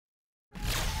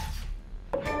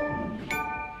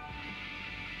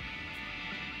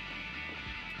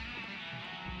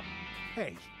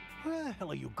Hey, where the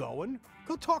hell are you going?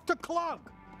 Go talk to Clugg.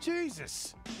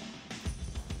 Jesus.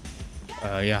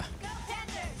 Ja.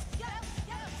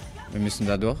 Wir müssen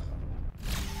da durch.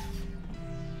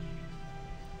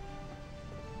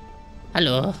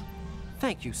 Hallo.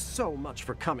 Thank you so much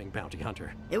for coming, Bounty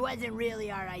Hunter. It wasn't really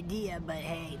our idea, but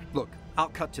hey. Look, I'll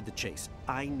cut to the chase.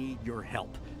 I need your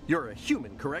help. You're a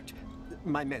human, correct?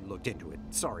 My men looked into it.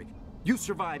 Sorry. You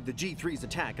survived the G3's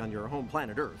attack on your home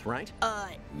planet Earth, right?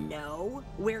 No.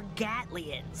 We're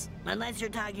Gatlians. Unless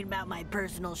you're talking about my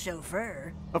personal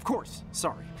chauffeur. Of course.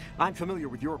 Sorry. I'm familiar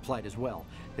with your plight as well.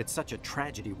 It's such a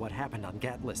tragedy what happened on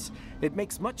Gatlis. It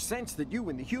makes much sense that you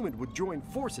and the human would join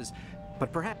forces,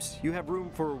 but perhaps you have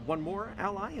room for one more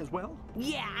ally as well?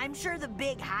 Yeah, I'm sure the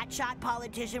big hotshot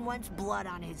politician wants blood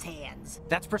on his hands.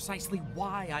 That's precisely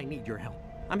why I need your help.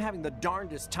 I'm having the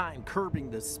darndest time curbing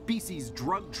the species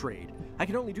drug trade. I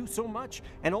can only do so much,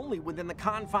 and only within the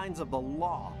confines of the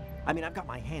law. I mean, I've got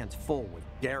my hands full with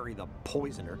Gary the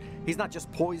Poisoner. He's not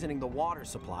just poisoning the water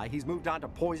supply, he's moved on to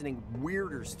poisoning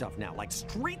weirder stuff now, like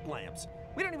street lamps.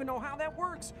 We don't even know how that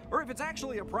works, or if it's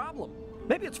actually a problem.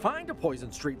 Maybe it's fine to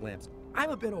poison street lamps. I'm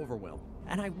a bit overwhelmed,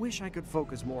 and I wish I could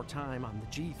focus more time on the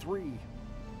G3.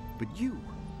 But you've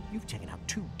taken out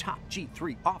 2 top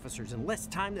G3 officers in less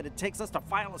time than it takes us to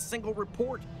file a single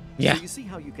report. Yeah. So you see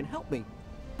how you can help me.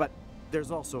 But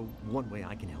there's also one way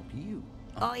I can help you.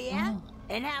 Oh, yeah?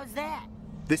 And how's that?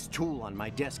 This tool on my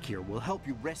desk here will help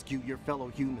you rescue your fellow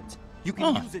humans. You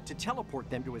can use it to teleport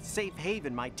them to a safe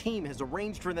haven my team has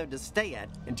arranged for them to stay at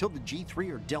until the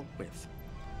G3 are dealt with.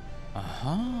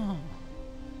 Aha.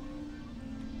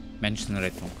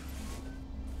 Menschenrettung.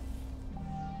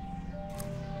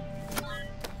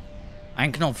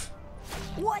 Ein Knopf.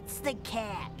 What's the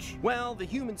catch? Well, the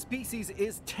human species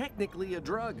is technically a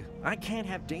drug. I can't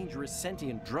have dangerous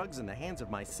sentient drugs in the hands of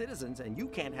my citizens, and you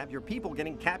can't have your people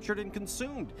getting captured and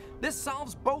consumed. This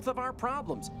solves both of our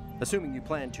problems, assuming you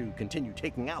plan to continue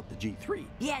taking out the G3.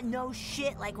 Yeah, no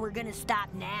shit, like we're gonna stop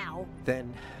now.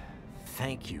 Then,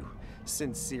 thank you.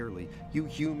 Sincerely, you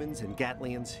humans and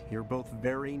Gatlians, you're both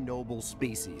very noble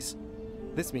species.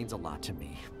 This means a lot to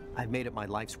me. I've made it my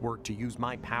life's work to use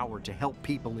my power to help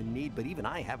people in need, but even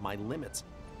I have my limits.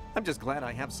 I'm just glad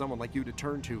I have someone like you to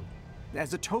turn to.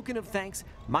 As a token of thanks,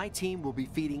 my team will be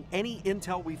feeding any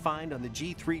intel we find on the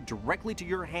G3 directly to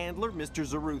your handler, Mr.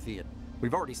 Zaruthian.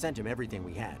 We've already sent him everything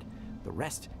we had. The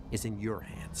rest is in your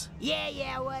hands.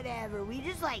 Yeah, whatever. We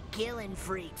just like killing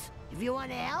freaks. If you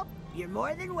want to help, you're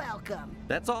more than welcome.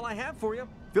 That's all I have for you.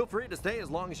 Feel free to stay as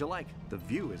long as you like. The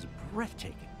view is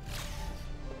breathtaking.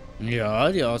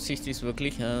 Ja, die Aussicht ist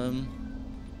wirklich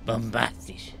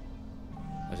bombastisch.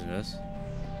 Was ist das?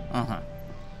 Aha.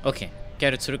 Okay,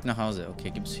 kehre zurück nach Hause. Okay,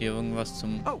 gibt's hier irgendwas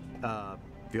zum... Oh,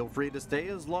 feel free to stay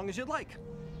as long as you'd like.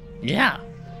 Ja!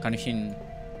 Kann ich ihn...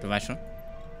 Du weißt schon?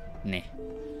 Nee.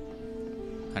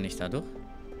 Kann ich da durch?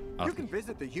 Auch You can nicht.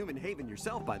 visit the human haven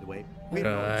yourself, by the way.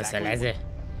 Sei leise.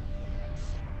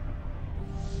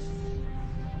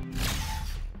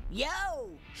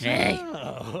 Yo! Hey!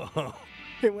 Oh,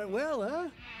 it went well, huh?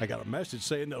 I got a message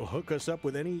saying they'll hook us up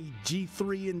with any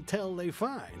G3 intel they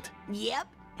find. Yep,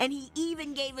 and he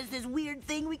even gave us this weird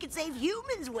thing we could save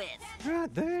humans with.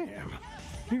 God damn.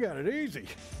 You got it easy.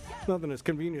 Nothing as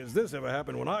convenient as this ever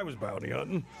happened when I was bounty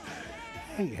hunting.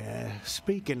 Hey,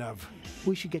 speaking of,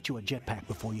 we should get you a jetpack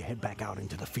before you head back out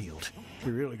into the field.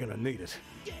 You're really gonna need it.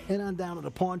 Head on down to the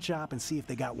pawn shop and see if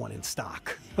they got one in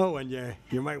stock. Oh, and yeah,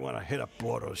 you might want to hit up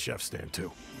Bordo's chef stand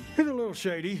too. He's a little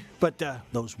shady, but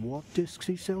those warp discs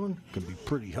he's selling can be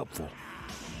pretty helpful.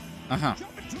 Aha.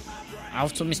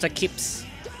 Auf zu Mr. Kips.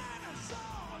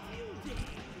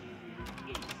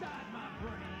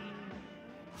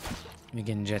 Wir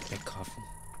gehen Jetpack kaufen.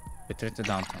 Betrete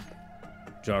Downtown.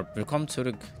 Job, willkommen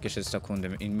zurück, geschätzter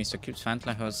Kunde. In Mr. Kips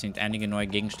Verhandlerhaus sind einige neue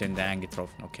Gegenstände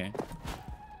eingetroffen, okay?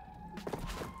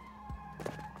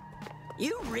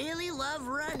 You really love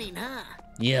running, huh?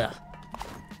 Ja.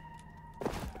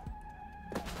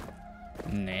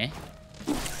 Nee.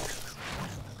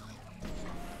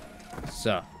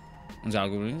 So. Unser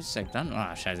Algorithmus sagt dann...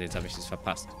 Ah, scheiße, jetzt habe ich das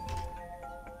verpasst.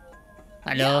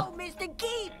 Hallo? Yo, Mr.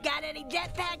 Keith, got any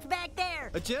jetpacks back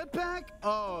there? A jetpack?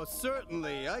 Oh,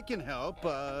 certainly. I can help.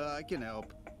 I can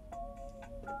help.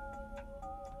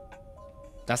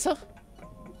 Das doch?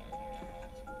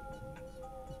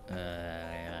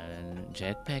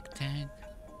 Jetpack Tank?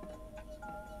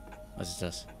 Was ist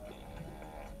das?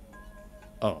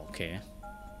 Oh, okay.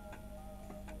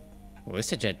 Wo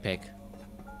ist der Jetpack?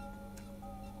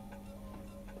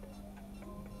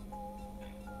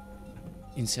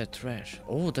 Insert Trash.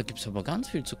 Oh, da gibt's aber ganz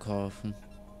viel zu kaufen.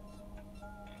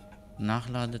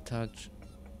 Nachladetag,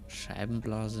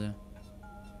 Scheibenblase.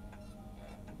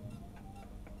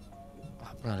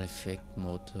 Abpralleffekt,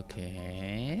 Motor,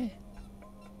 okay.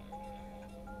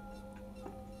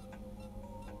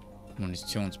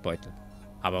 Munitionsbeutel.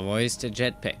 Aber wo ist der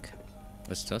Jetpack?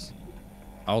 Was ist das?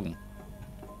 Augen.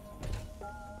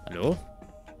 Hallo?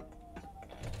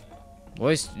 Wo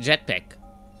ist Jetpack?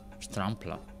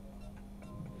 Strampler.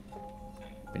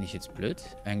 Bin ich jetzt blöd?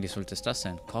 Eigentlich sollte es das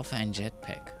sein. Kaufe ein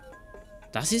Jetpack.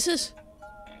 Das ist es?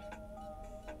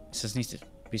 Ist das nicht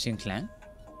ein bisschen klein?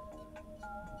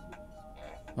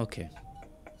 Okay.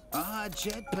 Ah,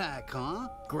 jetpack, huh?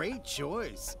 Great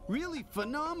choice. Really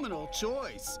phenomenal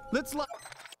choice. Let's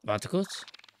Warte kurz.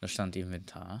 Da stand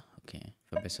Inventar. Okay.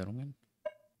 Verbesserungen.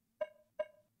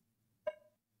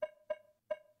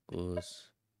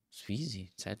 Gut.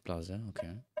 Squeezy. Zeitblase.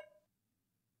 Okay.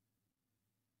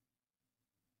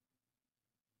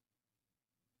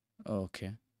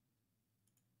 Okay.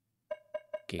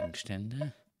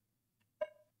 Gegenstände.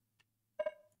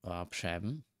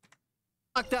 Abscheiben.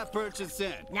 lock that purchase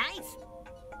in. Nice.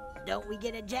 Don't we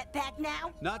get a jetpack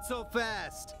now? Not so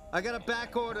fast. I gotta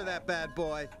back order that bad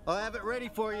boy. I'll have it ready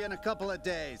for you in a couple of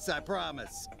days, I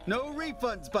promise. No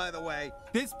refunds, by the way.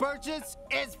 This purchase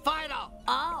is final.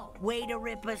 Oh, way to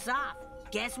rip us off.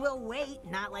 Guess we'll wait,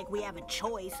 not like we have a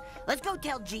choice. Let's go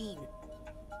tell Jean.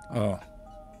 Oh.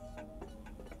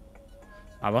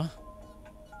 Aber?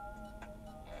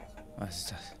 Was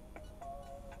ist das?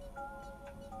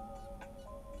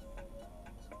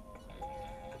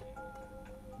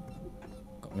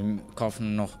 Wir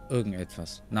kaufen noch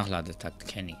irgendetwas. Nachladetakt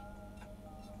Kenny.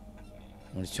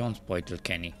 Munitionsbeutel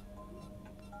Kenny.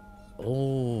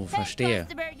 Oh, verstehe.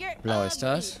 Blau ist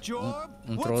das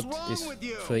und rot ist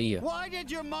für ihr. Why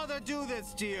did your mother do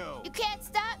this to you? You can't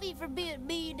stop me from being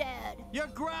me, Dad.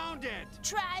 You're grounded.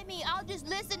 Try me. I'll just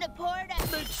listen to porn.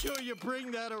 Make sure you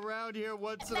bring that around here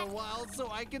once in a while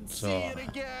so I can see it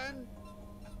again.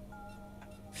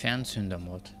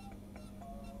 Fernzündermod.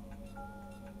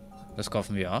 Das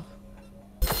kaufen wir auch.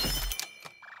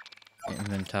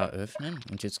 Inventar öffnen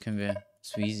und jetzt können wir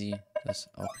Squeezy das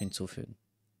auch hinzufügen.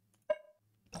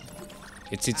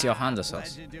 Jetzt sieht sie auch anders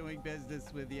aus.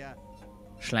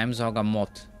 Schleimsauger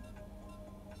Mod.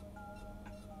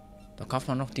 Da kauft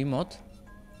man noch die Mod.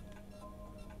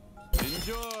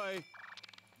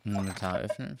 Inventar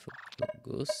öffnen.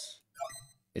 Fokus.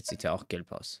 Jetzt sieht er auch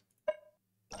gelb aus.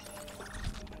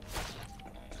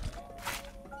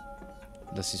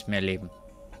 Das ist mehr Leben.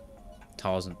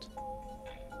 1000.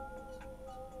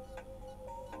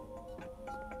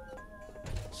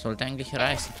 Sollte eigentlich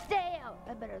reichen. Stay out.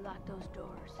 I better lock those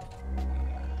doors.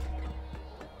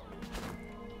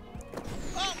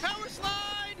 Oh, power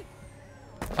slide!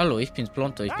 Hallo, ich bin's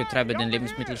Blonto. Ich betreibe den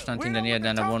Lebensmittelstand in der Nähe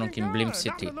deiner Wohnung in Blim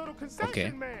City.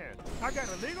 Okay.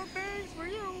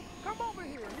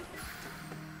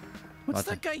 What's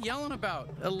that guy yelling about?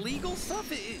 Illegal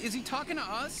stuff? Is he talking to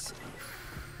us?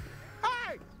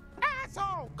 Hey,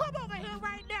 asshole! Come over here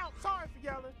right now! Sorry for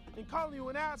yelling and calling you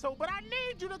an asshole, but I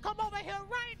need you to come over here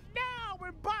right now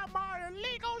and buy my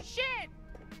illegal shit!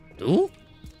 Du?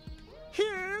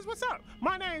 Here's what's up.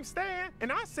 My name's Stan,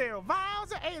 and I sell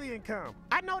vials of alien cum.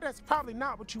 I know that's probably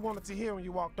not what you wanted to hear when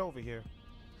you walked over here.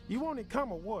 You wanted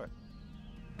cum or what?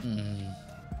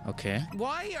 Okay.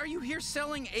 Why are you here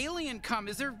selling alien cum?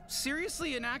 Is there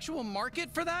seriously an actual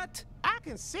market for that? I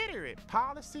consider it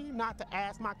policy not to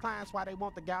ask my clients why they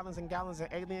want the gallons and gallons of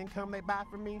alien cum they buy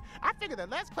from me. I figure the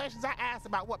less questions I ask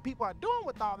about what people are doing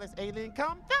with all this alien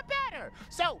cum, the better.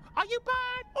 So, are you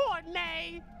buying or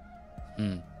nay?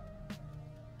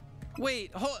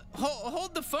 Wait,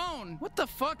 hold the phone. What the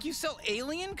fuck? You sell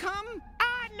alien cum?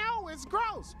 I know it's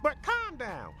gross, but calm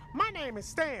down. My name is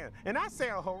Stan, and I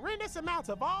sell horrendous amounts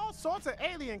of all sorts of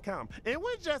alien cum, and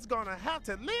we're just gonna have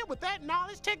to live with that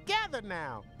knowledge together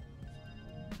now.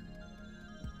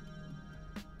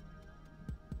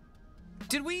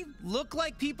 Did we look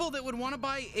like people that would want to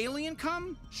buy alien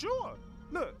cum? Sure.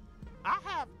 Look, I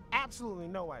have absolutely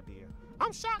no idea.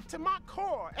 I'm shocked to my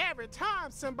core every time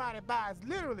somebody buys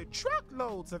literally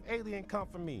truckloads of alien cum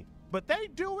from me. But they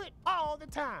do it all the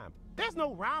time. There's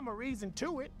no rhyme or reason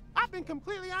to it. I've been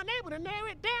completely unable to narrow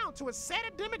it down to a set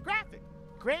of demographics.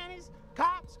 Grannies,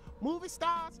 cops, movie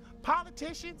stars,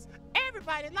 politicians.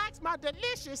 Everybody likes my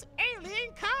delicious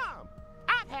alien cum.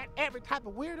 I've had every type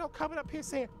of weirdo coming up here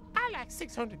saying, I like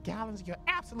 600 gallons of your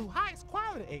absolute highest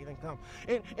quality alien cum.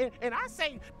 And I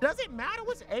say, does it matter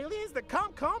which aliens the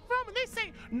cum come from? And they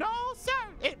say, no, sir,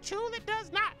 it truly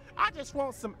does not. I just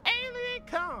want some alien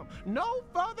cum. No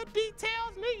further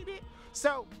details needed.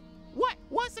 So,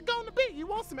 what's it gonna be? You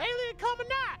want some alien cum or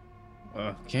not?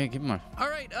 Okay, gib mal. All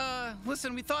right,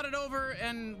 listen, we thought it over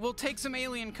and we'll take some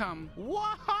alien cum.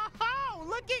 Whoa,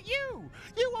 look at you.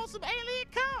 You want some alien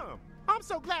cum? I'm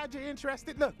so glad you're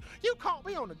interested. Look, you caught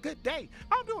me on a good day.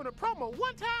 I'm doing a promo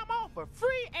one-time offer,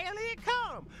 free alien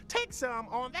cum. Take some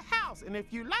on the house, and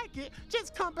if you like it,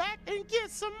 just come back and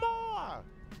get some more.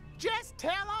 Just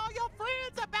tell all your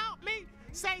friends about me.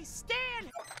 Say Stan.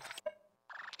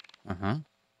 Aha.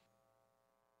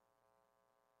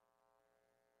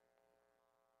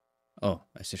 Oh,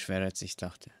 es ist schwerer, als ich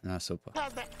dachte. Na, super.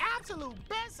 Because the absolute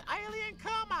best alien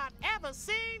cum I've ever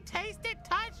seen, tasted,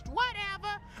 touched,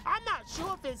 whatever. I'm not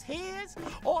sure if it's his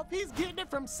or if he's getting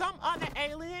it from some other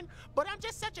alien, but I'm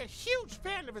just such a huge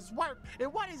fan of his work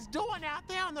and what he's doing out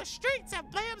there on the streets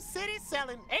of Blam City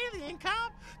selling alien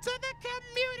cum to the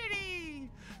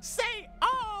community. Say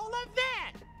all of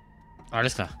that.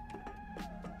 Alles klar.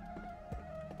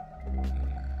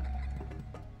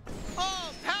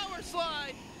 Oh, power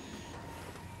slide!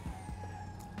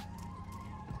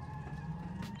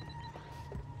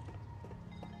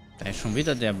 Da ist schon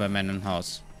wieder der bei meinem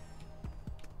Haus.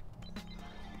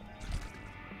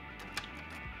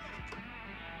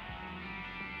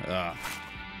 Ja.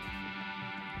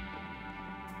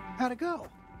 How'd it go?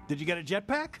 Did you get a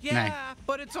jetpack? Yeah,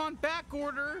 but it's on back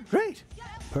order. Great.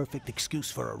 Perfect excuse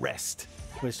for a rest.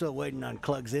 We're still waiting on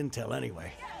Clugg's intel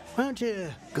anyway. Why don't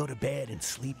you go to bed and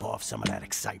sleep off some of that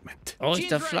excitement? Oh, ich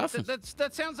Gene's darf right. schlafen.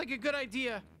 That sounds like a good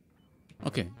idea.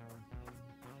 Okay.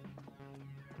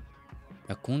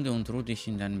 Erkunde und ruh dich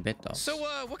in deinem Bett aus. So,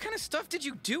 what kind of stuff did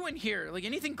you do in here? Like,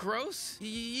 anything gross?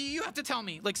 You have to tell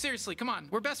me. Like, seriously, come on.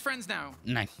 We're best friends now.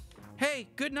 Nein. Hey,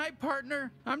 good night,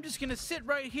 partner. I'm just gonna sit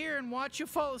right here and watch you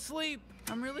fall asleep.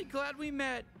 I'm really glad we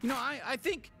met. You know, I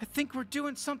think we're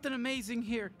doing something amazing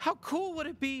here. How cool would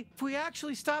it be if we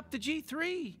actually stopped the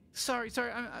G3? Sorry.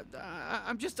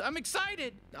 I'm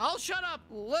excited. I'll shut up.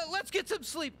 Let's get some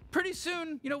sleep. Pretty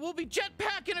soon, you know, we'll be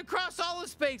jetpacking across all of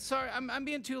space. Sorry, I'm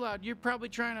being too loud. You're probably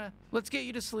trying to. Let's get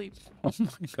you to sleep. Oh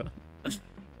mein Gott.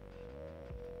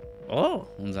 Oh,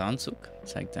 unser Anzug.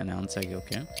 Zeigt eine Anzeige,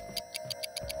 okay.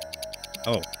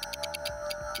 Oh.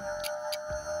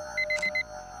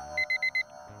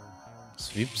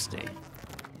 Sweepstay.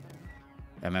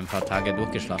 Wir haben ein paar Tage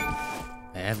durchgeschlafen.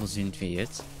 Wo sind wir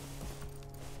jetzt?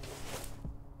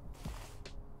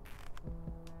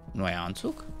 Neuer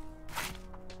Anzug?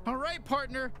 All right,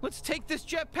 partner. Let's take this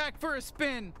jetpack for a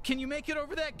spin. Can you make it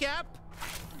over that gap?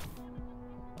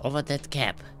 Over that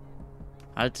cap.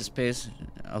 Alte Space.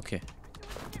 Okay.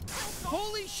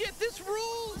 Holy shit, this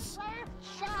rules!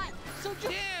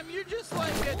 Damn, you're just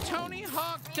like a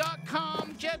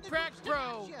TonyHawk.com jetpack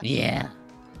bro. Yeah.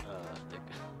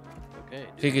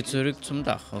 Fliege zurück zum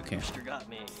Dach. Okay.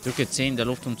 Drücke C in der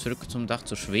Luft, um zurück zum Dach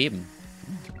zu schweben.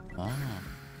 Oh.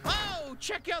 Oh,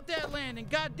 check out that landing.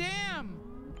 Goddamn.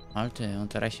 Alte,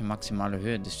 unterreiche maximale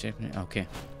Höhe des Schiffes. Okay.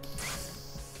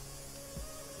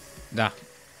 Da.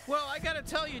 Well, I gotta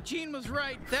tell you, Gene was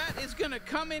right. That is gonna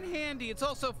come in handy. It's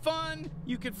also fun.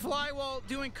 You can fly while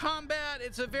doing combat.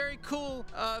 It's a very cool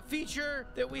feature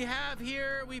that we have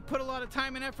here. We put a lot of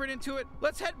time and effort into it.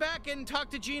 Let's head back and talk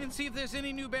to Gene and see if there's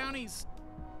any new bounties.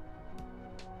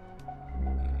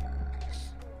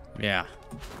 Ja.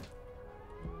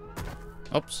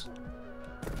 Ups.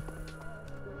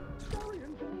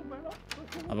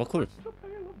 Aber cool.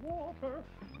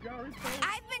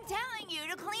 I've been telling you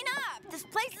to clean up. This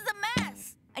place is a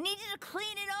mess. I need you to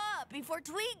clean it up before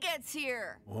Tweed gets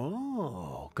here.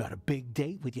 Oh, got a big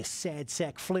date with your sad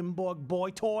sack Flimborg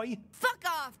boy toy? Fuck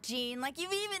off, Gene. Like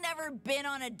you've even ever been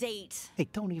on a date. Hey,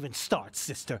 don't even start,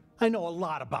 sister. I know a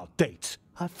lot about dates.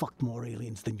 I fucked more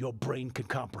aliens than your brain can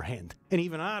comprehend. And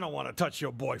even I don't want to touch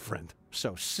your boyfriend.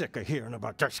 So sick of hearing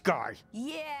about this guy.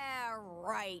 Yeah,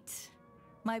 right.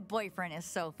 My boyfriend is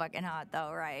so fucking hot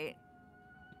though, right?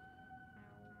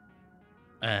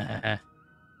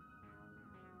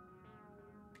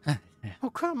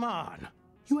 Oh, come on.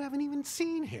 You haven't even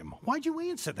seen him. Why'd you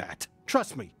answer that?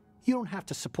 Trust me, you don't have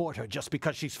to support her just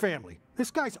because she's family. This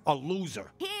guy's a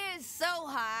loser. He is so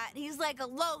hot. He's like a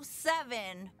low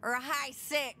 7 or a high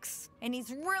 6. And he's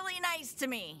really nice to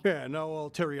me. Yeah, no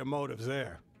ulterior motives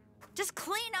there. Just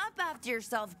clean up after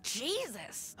yourself.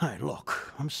 Jesus. Hey,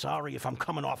 look, I'm sorry if I'm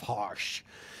coming off harsh.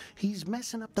 He's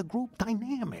messing up the group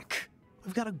dynamic.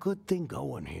 We've got a good thing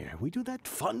going here. We do that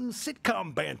fun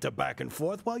sitcom banter back and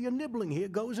forth while your nibbling here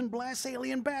goes and blasts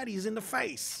alien baddies in the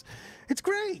face. It's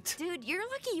great. Dude, you're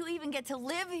lucky you even get to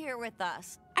live here with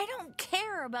us. I don't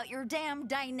care about your damn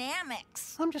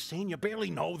dynamics. I'm just saying you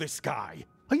barely know this guy.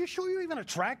 Are you sure you're even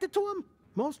attracted to him?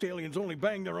 Most aliens only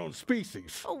bang their own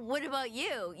species. Oh, what about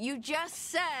you? You just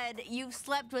said you've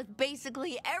slept with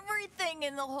basically everything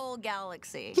in the whole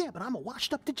galaxy. Yeah, but I'm a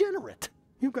washed-up degenerate.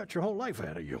 You've got your whole life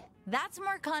ahead of you. That's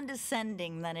more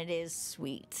condescending than it is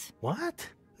sweet. What?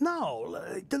 No,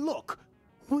 look.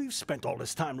 We've spent all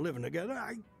this time living together.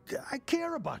 I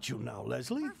care about you now,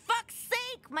 Leslie. For fuck's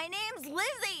sake, my name's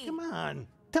Lizzie! Come on.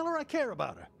 Tell her I care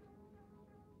about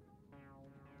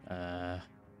her.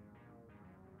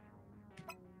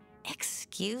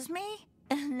 Excuse me?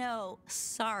 No,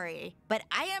 sorry. But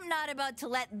I am not about to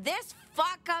let this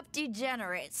fuck-up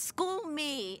degenerate school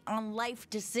me on life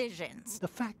decisions. The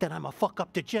fact that I'm a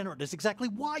fuck-up degenerate is exactly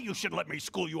why you should let me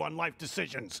school you on life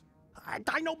decisions.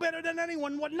 I know better than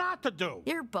anyone what not to do.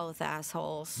 You're both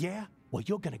assholes. Yeah? Well,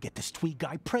 you're gonna get this Tweed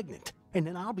guy pregnant. And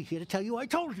then I'll be here to tell you I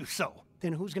told you so.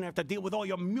 Then who's gonna have to deal with all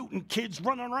your mutant kids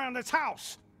running around this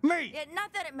house? Me! Yeah,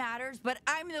 not that it matters, but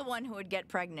I'm the one who would get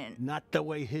pregnant. Not the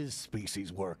way his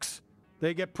species works.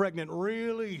 They get pregnant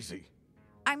real easy.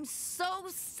 I'm so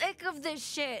sick of this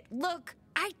shit. Look,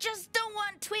 I just don't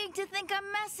want Twig to think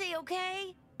I'm messy,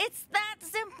 okay? It's that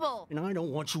simple. And I don't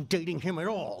want you dating him at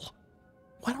all.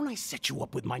 Why don't I set you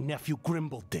up with my nephew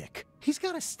Grimbledick? He's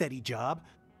got a steady job.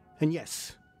 And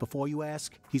yes, before you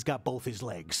ask, he's got both his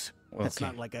legs. Okay. That's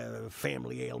not like a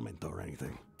family ailment or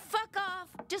anything. Fuck off.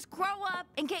 Just grow up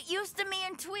and get used to me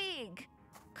and Twig.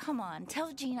 Come on,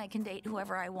 tell Jean I can date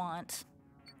whoever I want.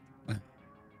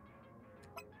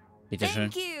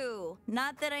 Thank you.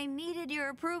 Not that I needed your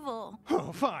approval.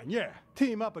 Oh, fine, yeah.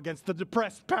 Team up against the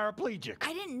depressed paraplegic.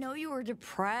 I didn't know you were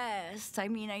depressed. I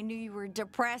mean, I knew you were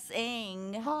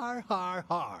depressing. Har, har,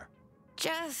 har.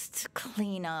 Just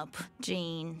clean up,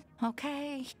 Jean,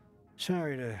 okay?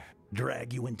 Sorry to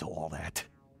drag you into all that.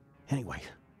 Anyway,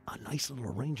 a nice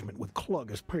little arrangement with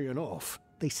Clugg is paying off.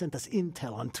 They sent us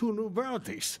intel on 2 new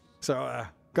bounties. So,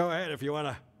 go ahead if you want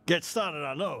to get started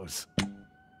on those.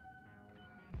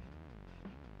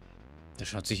 Das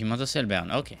schaut sich immer dasselbe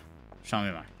an. Okay, schauen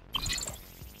wir mal.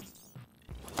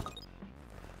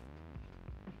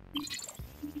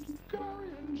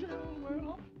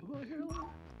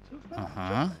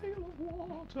 Aha.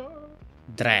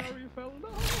 3.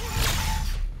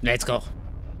 Let's go.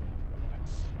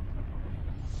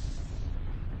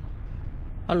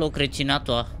 Hallo,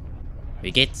 Kreator.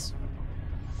 Wie geht's?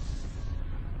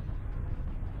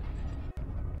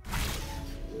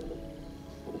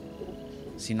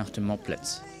 Sieh nach dem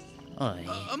Moblets. Oh,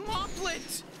 A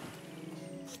moplet!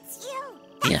 It's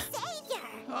you, yeah. Savior.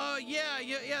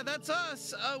 Yeah, that's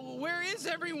us. Where is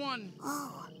everyone?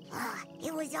 Oh,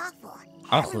 it was awful.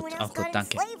 Auch Everyone gut, else auch gut, got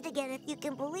danke. enslaved again, if you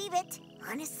can believe it.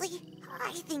 Honestly,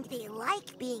 I think they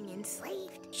like being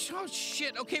enslaved. Oh,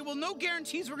 shit. Okay, well, no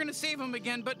guarantees we're gonna save them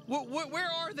again, but where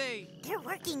are they? They're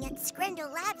working at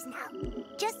Screndel Labs now,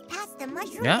 just past the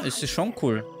mushroom. Ja, es ist schon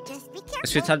cool. Just be careful.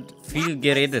 Es wird halt viel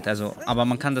geredet, also, aber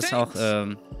man kann das auch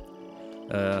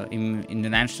in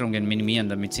den Einstellungen minimieren,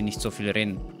 damit sie nicht so viel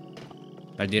reden.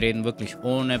 Weil die reden wirklich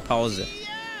ohne Pause.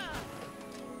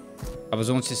 Aber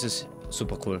sonst ist es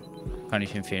super cool. Kann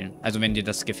ich empfehlen. Also wenn dir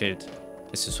das gefällt.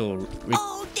 Es ist so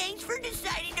Oh, thanks for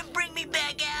deciding to bring me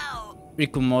back out.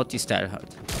 Rick und Morty Style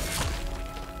halt.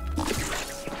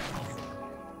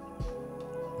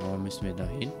 Wo müssen wir da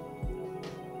hin?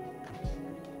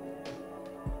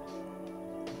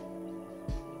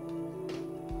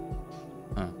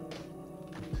 Ah.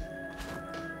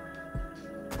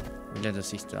 Will er,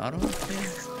 dass ich darauf gehe?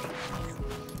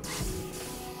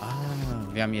 Ah,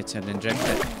 wir haben jetzt ja den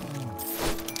Jackpot.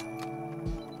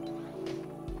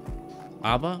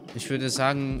 Aber ich würde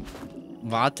sagen,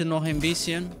 warte noch ein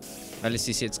bisschen, weil es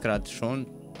ist jetzt gerade schon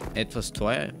etwas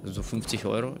teuer. Also 50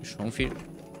 € ist schon viel.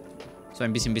 So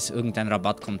ein bisschen, bis irgendein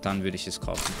Rabatt kommt, dann würde ich es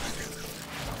kaufen.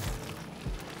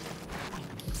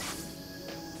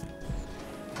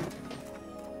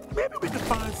 Maybe we could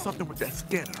find something with that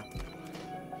scanner.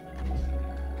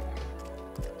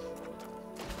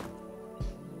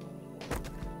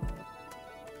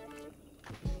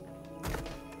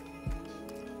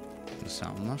 Das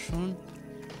haben wir schon.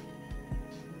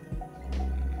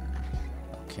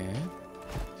 Okay.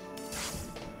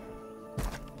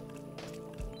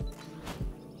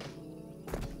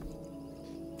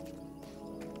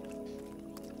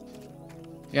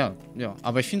 Ja,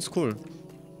 aber ich find's cool.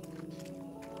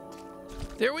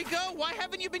 There we go. Why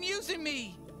haven't you been using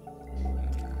me?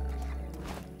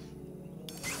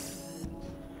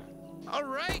 All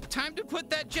right, time to put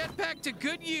that jetpack to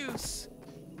good use.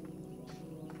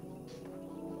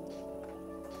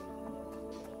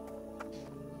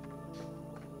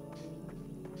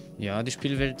 Ja, die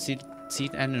Spielwelt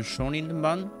zieht einen schon in den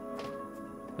Bann.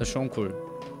 Das ist schon cool.